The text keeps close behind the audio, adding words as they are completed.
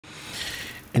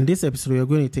In this episode, we are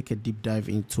going to take a deep dive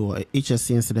into a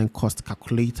HSE incident cost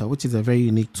calculator, which is a very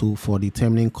unique tool for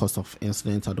determining cost of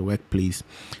incidents at the workplace.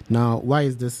 Now, why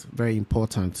is this very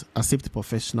important? As safety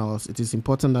professionals, it is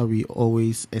important that we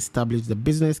always establish the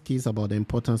business case about the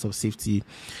importance of safety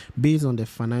based on the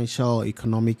financial or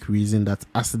economic reason that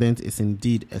accident is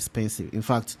indeed expensive. In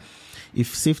fact,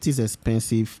 if safety is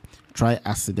expensive, try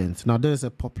accident. Now, there is a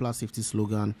popular safety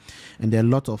slogan, and there are a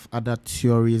lot of other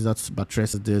theories that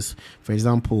buttress this. For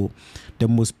example, the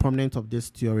most prominent of this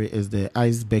theory is the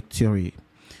iceberg theory,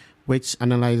 which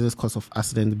analyzes cost of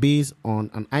accident based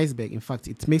on an iceberg. In fact,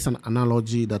 it makes an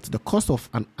analogy that the cost of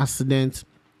an accident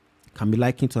can be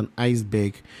likened to an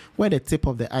iceberg, where the tip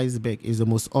of the iceberg is the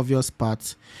most obvious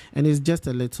part and is just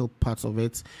a little part of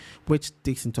it, which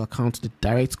takes into account the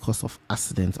direct cost of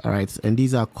accident. All right, and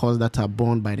these are costs that are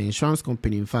borne by the insurance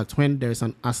company. In fact, when there is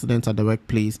an accident at the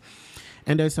workplace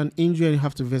and there's an injury and you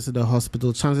have to visit the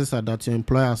hospital, chances are that your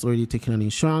employer has already taken an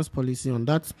insurance policy on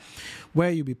that, where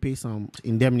you'll be paid some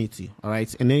indemnity. All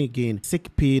right, and then again,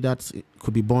 sick pay that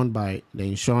could be borne by the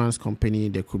insurance company.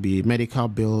 There could be medical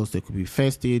bills, there could be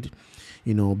first aid,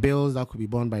 bills that could be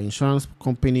borne by insurance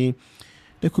company.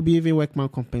 There could be even workman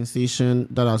compensation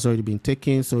that has already been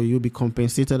taken, so you'll be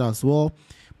compensated as well.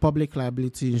 Public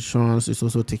liability insurance is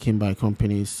also taken by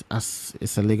companies as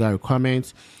it's a legal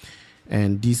requirement.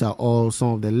 And these are all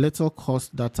some of the little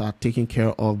costs that are taken care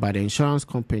of by the insurance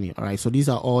company. All right, so these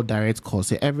are all direct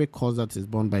costs. So every cost that is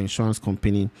borne by insurance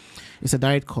company is a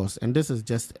direct cost, and this is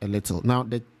just a little. Now,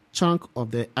 the chunk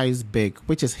of the iceberg,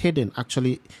 which is hidden,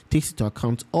 actually takes into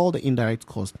account all the indirect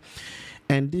costs,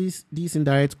 and these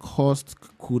indirect costs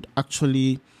could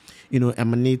actually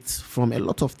emanate from a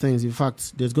lot of things. In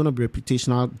fact, there's going to be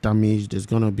reputational damage, there's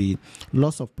going to be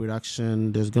loss of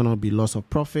production, there's going to be loss of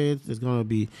profit, there's going to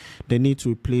be the need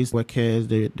to replace workers,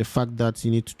 the fact that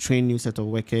you need to train new set of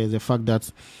workers, the fact that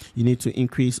you need to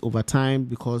increase overtime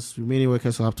because remaining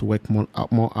workers will have to work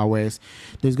more hours.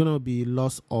 There's going to be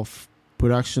loss of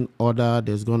production order,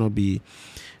 there's going to be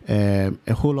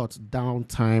a whole lot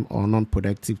downtime or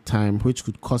non-productive time, which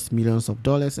could cost millions of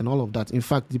dollars and all of that. In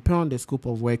fact, depending on the scope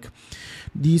of work,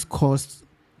 these costs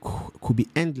could be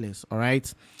endless. All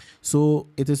right, so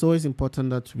it is always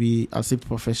important that we as safety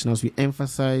professionals, we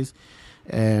emphasize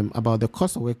about the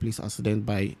cost of workplace accident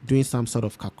by doing some sort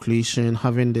of calculation,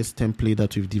 having this template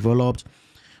that we've developed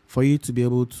for you to be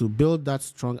able to build that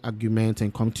strong argument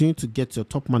and continue to get your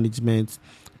top management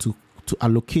to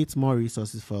allocate more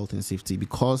resources for health and safety.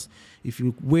 Because if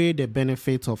you weigh the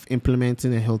benefit of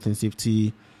implementing a health and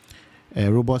safety,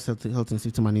 robust health and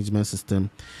safety management system,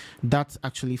 that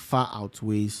actually far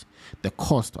outweighs the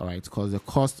cost. All right, because the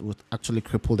cost would actually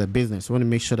cripple the business. We want to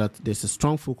make sure that there's a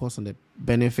strong focus on the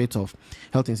benefit of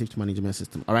health and safety management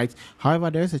system. All right, however,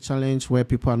 there is a challenge where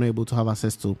people are not able to have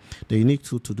access to the unique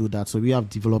tool to do that. So we have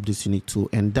developed this unique tool,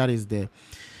 and that is the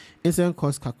incident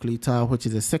cost calculator, which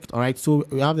is a sector. All right, so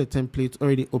we have the template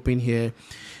already open here,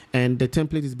 and the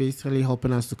template is basically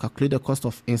helping us to calculate the cost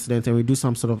of incident, and we do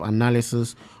some sort of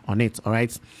analysis on it. All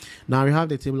right, now we have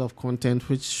the table of content,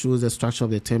 which shows the structure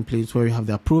of the template, where we have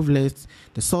the approved list,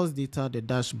 the source data, the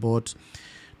dashboard,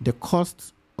 the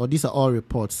cost, or these are all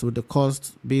reports. So the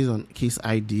cost based on case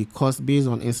ID, cost based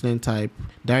on incident type,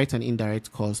 direct and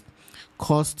indirect cost,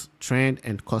 cost trend,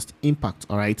 and cost impact.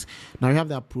 All right, now we have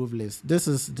the approved list. This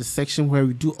is the section where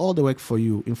we do all the work for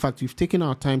you. In fact, we've taken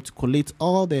our time to collate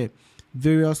all the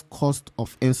various costs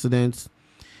of incidents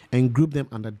and group them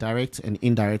under direct and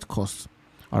indirect costs.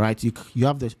 All right, you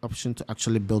have the option to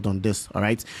actually build on this. All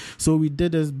right, so we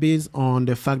did this based on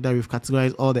the fact that we've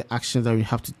categorized all the actions that we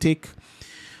have to take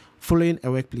following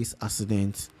a workplace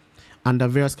accident under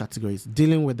various categories.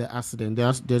 Dealing with the accident,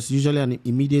 there's usually an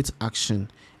immediate action,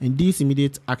 and these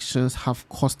immediate actions have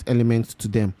cost elements to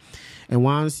them. And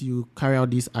once you carry out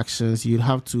these actions, you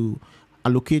have to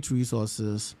allocate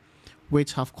resources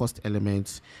which have cost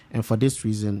elements, and for this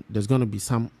reason, there's going to be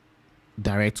some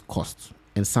direct costs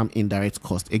and some indirect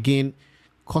cost. Again,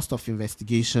 cost of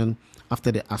investigation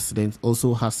after the accident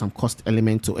also has some cost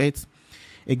element to it.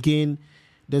 Again,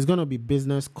 there's going to be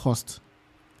business cost,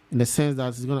 in the sense that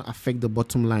it's going to affect the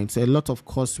bottom line. So a lot of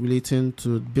costs relating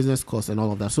to business costs and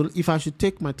all of that. So if I should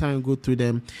take my time and go through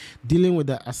them, dealing with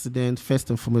the accident, first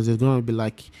and foremost, there's going to be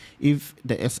like, if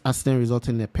the accident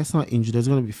resulted in a personal injury, there's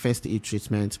going to be first aid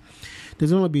treatment.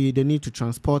 There's going to be the need to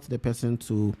transport the person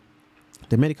to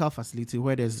the medical facility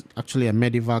where there's actually a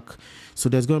medevac. So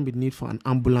there's going to be need for an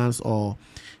ambulance or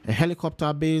a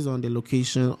helicopter based on the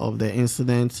location of the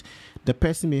incident. The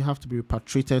person may have to be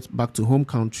repatriated back to home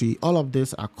country. All of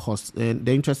this are costs. And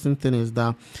the interesting thing is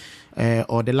that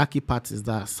or the lucky part is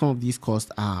that some of these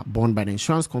costs are borne by the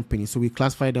insurance company, so we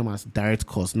classify them as direct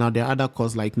costs. Now there are other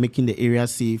costs like making the area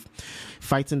safe,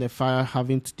 fighting the fire,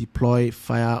 having to deploy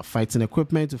firefighting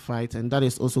equipment to fight, and that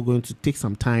is also going to take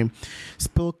some time.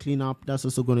 Spill cleanup, that's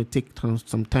also going to take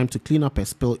some time to clean up a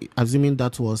spill, assuming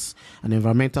that was an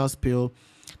environmental spill.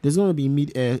 There's going to be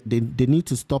they need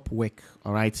to stop work,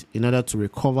 all right, in order to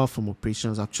recover from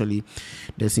operations. Actually,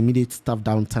 there's immediate staff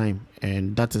downtime,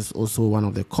 and that is also one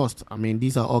of the costs. I mean,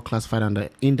 these are all classified under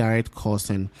indirect costs,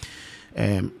 and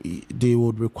they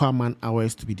would require man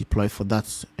hours to be deployed for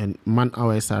that, and man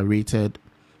hours are rated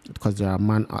because there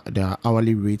are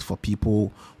hourly rates for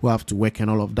people who have to work and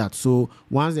all of that. So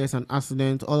once there's an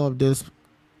accident, all of this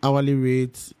hourly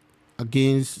rates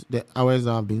against the hours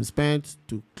that have been spent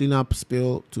to clean up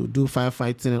spill, to do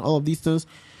firefighting, and all of these things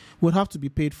would have to be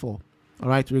paid for, all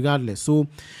right, regardless. So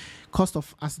cost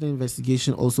of accident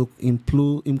investigation also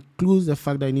includes the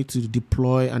fact that you need to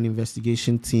deploy an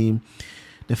investigation team,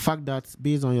 the fact that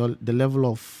based on the level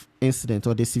of incident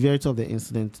or the severity of the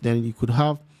incident, then you could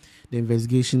have the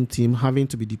investigation team having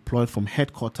to be deployed from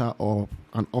headquarters or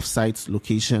an off-site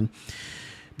location,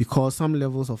 because some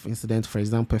levels of incident, for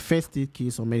example, a first aid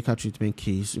case or medical treatment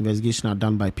case, investigation are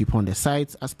done by people on the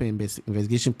site as per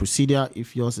investigation procedure,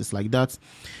 if yours is like that.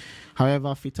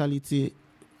 However, fatality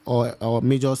or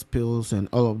major spills and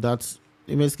all of that,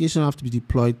 investigation have to be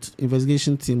deployed.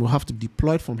 Investigation team will have to be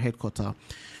deployed from headquarters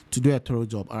to do a thorough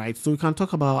job. All right. So we can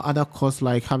talk about other costs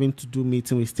like having to do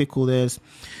meeting with stakeholders,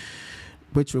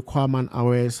 which require man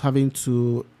hours, having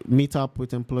to meet up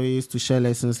with employees to share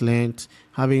lessons learned,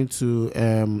 having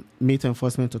to meet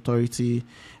enforcement authority,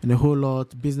 and a whole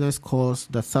lot. Business costs,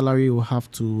 the salary will have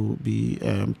to be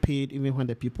paid even when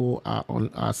the people are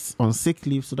on sick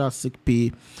leave, so that's sick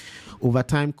pay.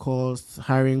 Overtime costs,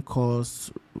 hiring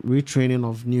costs, retraining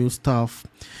of new staff,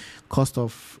 cost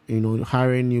of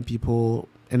hiring new people,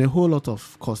 and a whole lot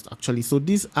of costs actually. So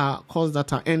these are costs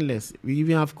that are endless. We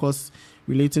even have costs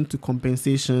relating to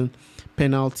compensation,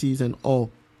 penalties, and all.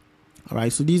 All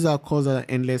right, so these are costs that are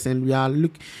endless, and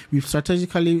we've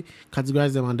strategically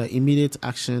categorized them under immediate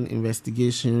action,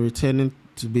 investigation, returning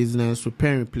to business,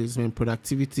 repair and replacement,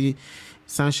 productivity,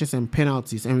 sanctions, and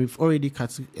penalties. And we've already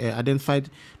identified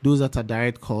those that are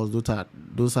direct costs, those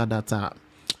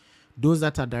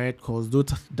that are direct costs, those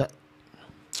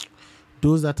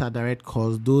that are direct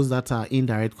costs, those that are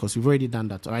indirect costs. We've already done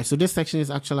that. All right. So this section is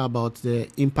actually about the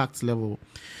impact level,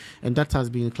 and that has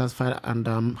been classified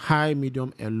under high,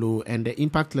 medium, and low. And the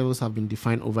impact levels have been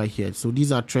defined over here. So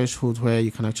these are thresholds where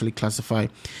you can actually classify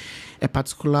a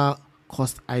particular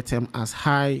cost item as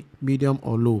high, medium,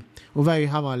 or low. Over here, you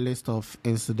have a list of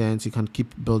incidents. You can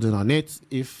keep building on it.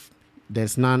 If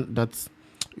there's none,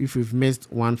 if we've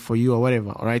missed one for you or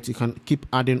whatever, all right, you can keep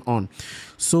adding on.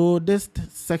 So this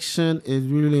section is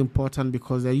really important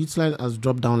because they're utilized as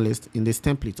drop-down list in this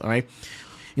template, all right.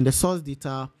 In the source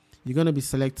data, you're going to be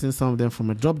selecting some of them from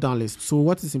a drop-down list. So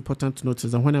what is important to note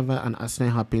is that whenever an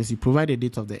accident happens, you provide a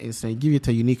date of the incident, you give it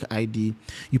a unique ID,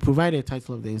 you provide a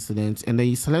title of the incident, and then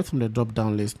you select from the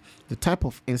drop-down list the type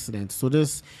of incident. So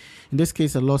in this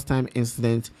case, a lost time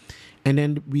incident. And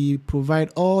then we provide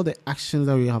all the actions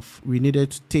that we needed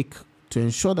to take to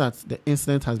ensure that the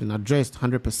incident has been addressed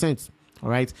 100%. All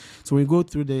right. So when we go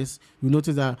through this, we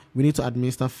notice that we need to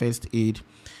administer first aid.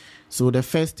 So the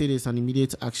first aid is an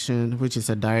immediate action, which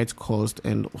is a direct cost,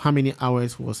 and how many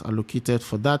hours was allocated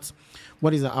for that?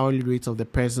 What is the hourly rate of the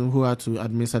person who had to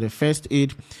administer the first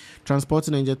aid?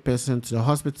 Transporting an injured person to the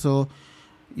hospital,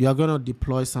 you are going to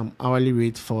deploy some hourly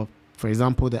rate for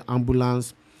example, the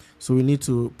ambulance. So we need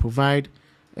to provide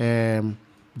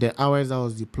the hours that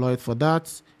was deployed for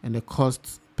that and the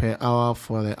cost per hour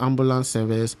for the ambulance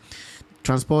service.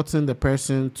 Transporting the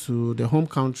person to the home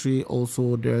country,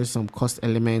 also there is some cost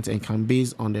element and can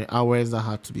base on the hours that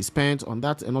had to be spent on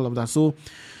that and all of that. So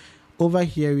over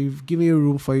here, we've given you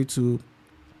room for you to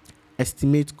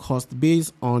estimate cost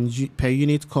based on per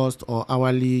unit cost or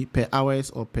hourly, per hours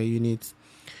or per unit,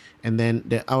 and then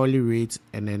the hourly rate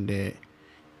and then the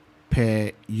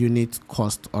per unit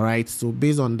cost. All right, so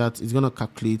based on that, it's going to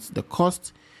calculate the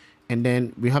cost, and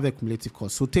then we have the cumulative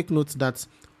cost. So take note that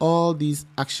all these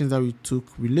actions that we took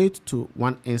relate to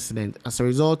one incident. As a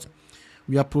result,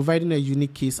 we are providing a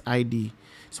unique case ID.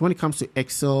 So when it comes to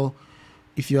Excel,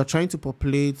 if you are trying to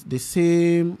populate the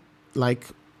same, like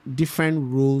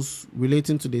different rows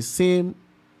relating to the same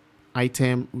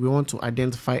item, we want to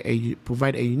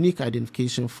provide a unique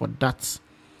identification for that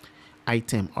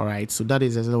item. All right, so that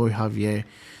is what we have here.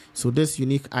 So this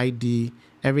unique ID,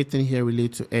 everything here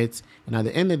relates to it, and at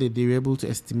the end of the day, we're able to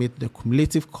estimate the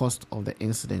cumulative cost of the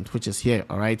incident, which is here.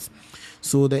 All right,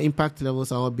 so the impact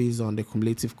levels are all based on the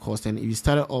cumulative cost, and if you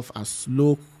started off as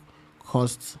low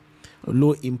cost,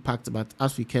 low impact, but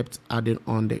as we kept adding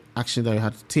on the action that we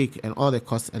had to take and all the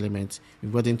cost elements, we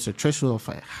got into a threshold of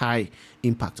a high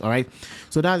impact. All right,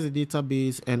 so that's the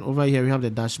database, and over here we have the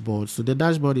dashboard. So the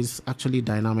dashboard is actually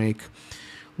dynamic.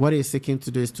 What it's seeking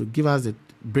to do is to give us the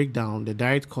breakdown, the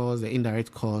direct cost, the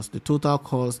indirect cost, the total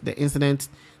cost, the incident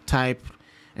type,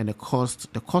 and the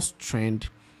cost trend.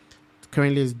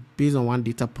 Currently is based on one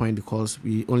data point because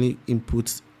we only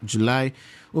input July.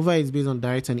 Over here is based on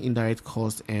direct and indirect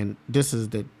cost, and this is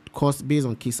the cost based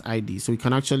on case ID. So we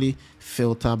can actually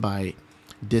filter by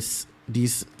these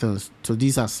things. So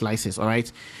these are slices. All right,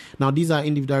 now these are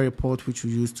individual reports which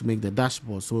we use to make the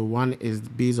dashboard. So one is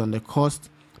based on the cost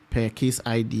per case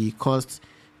ID, cost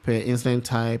per incident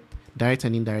type, direct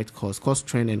and indirect cost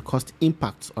trend, and cost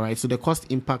impact. All right, so the cost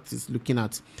impact is looking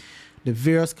at the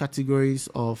various categories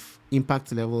of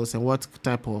impact levels and what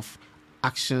type of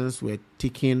actions were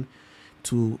taken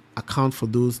to account for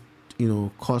those,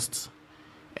 costs,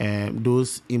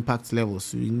 those impact levels.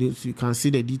 So you can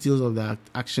see the details of the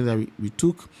actions that we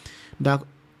took that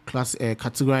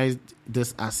categorized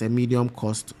this as a medium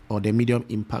cost or the medium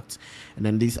impact, and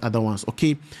then these other ones.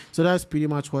 Okay, so that's pretty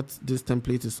much what this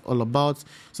template is all about.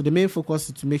 So the main focus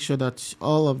is to make sure that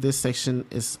all of this section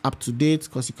is up to date,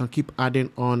 because you can keep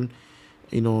adding on,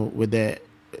 with the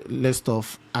list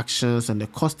of actions and the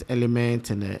cost element,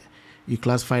 and you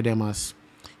classify them as,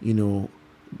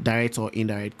 direct or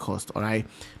indirect cost. All right,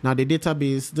 now the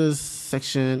database, this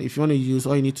section, if you want to use,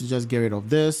 all you need to just get rid of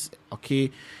this.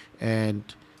 Okay, and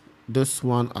this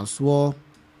one as well.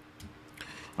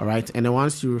 All right, and then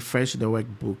once you refresh the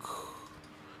workbook,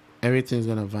 everything's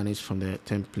going to vanish from the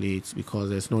templates because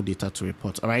there's no data to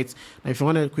report. All right, now if you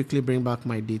want to quickly bring back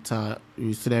my data,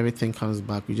 you see that everything comes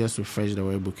back. We just refresh the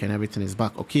workbook and everything is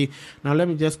back. Okay, now let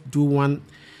me just do one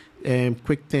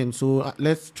quick thing. So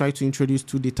let's try to introduce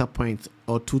two data points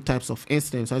or two types of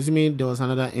incidents. Assuming there was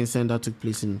another incident that took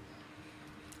place in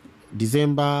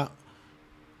December,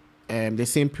 the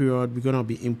same period, we're going to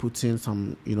be inputting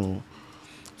some,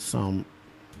 some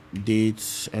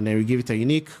dates, and then we give it a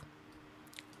unique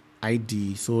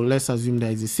ID. So let's assume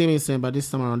that it's the same incident, but this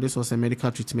time around this was a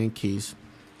medical treatment case.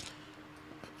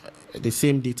 The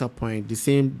same data point, the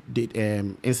same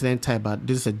incident type, but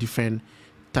this is a different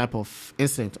type of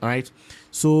incident. All right,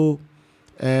 so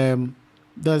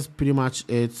that's pretty much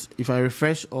it. If I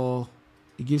refresh all,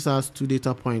 it gives us two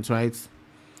data points, right?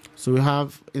 So we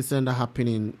have incident that happened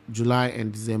in July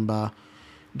and December.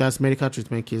 That's medical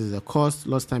treatment cases, a cost.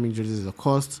 Lost time injuries is a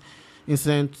cost.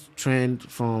 Incident trend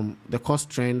from the cost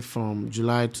trend from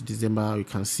July to December. You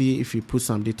can see if you put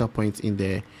some data points in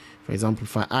there. For example,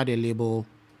 if I add a label,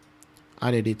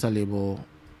 add a data label,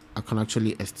 I can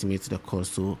actually estimate the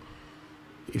cost. So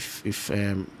if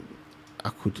I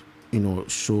could,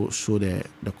 show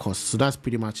the cost. So that's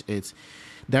pretty much it.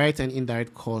 Direct and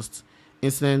indirect cost.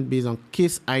 Incident based on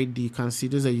case ID, you can see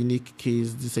this is a unique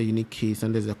case, this is a unique case,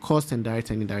 and there's a cost and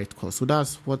direct and indirect cost. So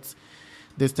that's what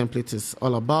this template is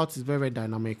all about. It's very, very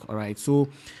dynamic. All right, so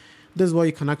this is what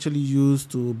you can actually use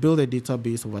to build a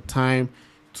database over time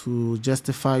to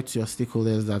justify to your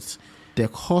stakeholders that the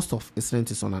cost of incident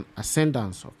is on an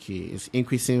ascendance. Okay, it's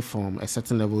increasing from a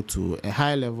certain level to a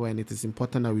higher level, and it is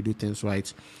important that we do things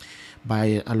right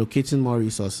by allocating more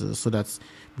resources so that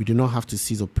we do not have to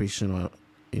cease operation or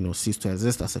cease to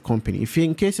exist as a company.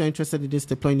 In case you're interested in this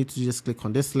deploy, you need to just click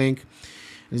on this link.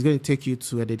 It's going to take you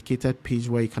to a dedicated page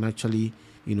where you can actually,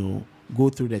 go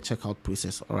through the checkout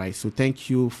process. All right. So thank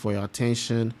you for your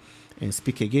attention, and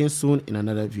speak again soon in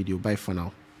another video. Bye for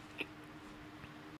now.